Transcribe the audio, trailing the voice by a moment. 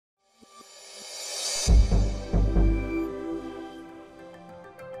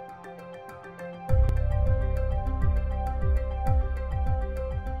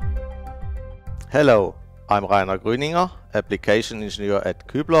Hello, I'm Rainer Grüninger, application engineer at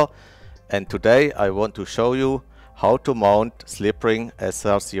Kübler, and today I want to show you how to mount slip ring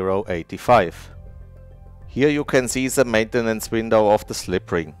SR085. Here you can see the maintenance window of the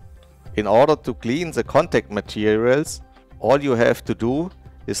slip ring. In order to clean the contact materials, all you have to do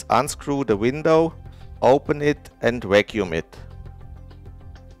is unscrew the window, open it and vacuum it.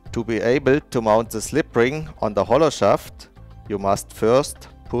 To be able to mount the slip ring on the hollow shaft, you must first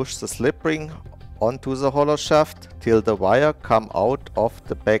push the slip ring onto the hollow shaft till the wire come out of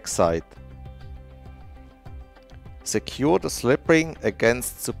the back side. Secure the slip ring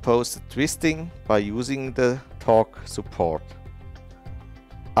against supposed twisting by using the torque support.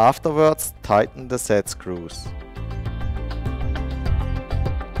 Afterwards, tighten the set screws.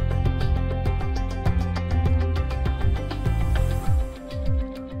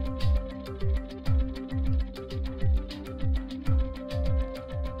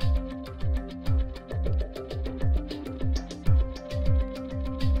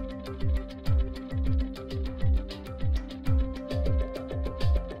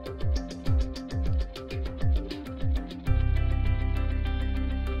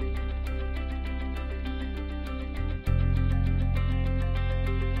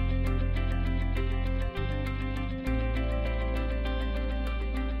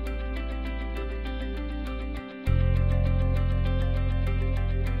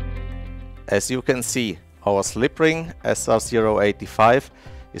 As you can see, our slip ring SR085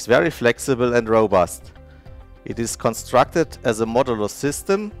 is very flexible and robust. It is constructed as a modular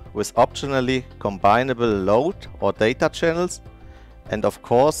system with optionally combinable load or data channels, and of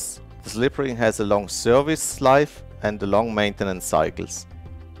course the slip ring has a long service life and long maintenance cycles.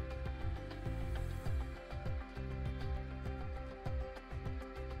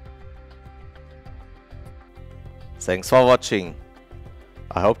 Thanks for watching.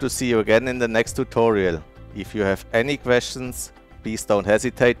 I hope to see you again in the next tutorial. If you have any questions, please don't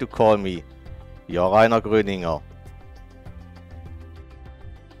hesitate to call me. Your Rainer Grüninger.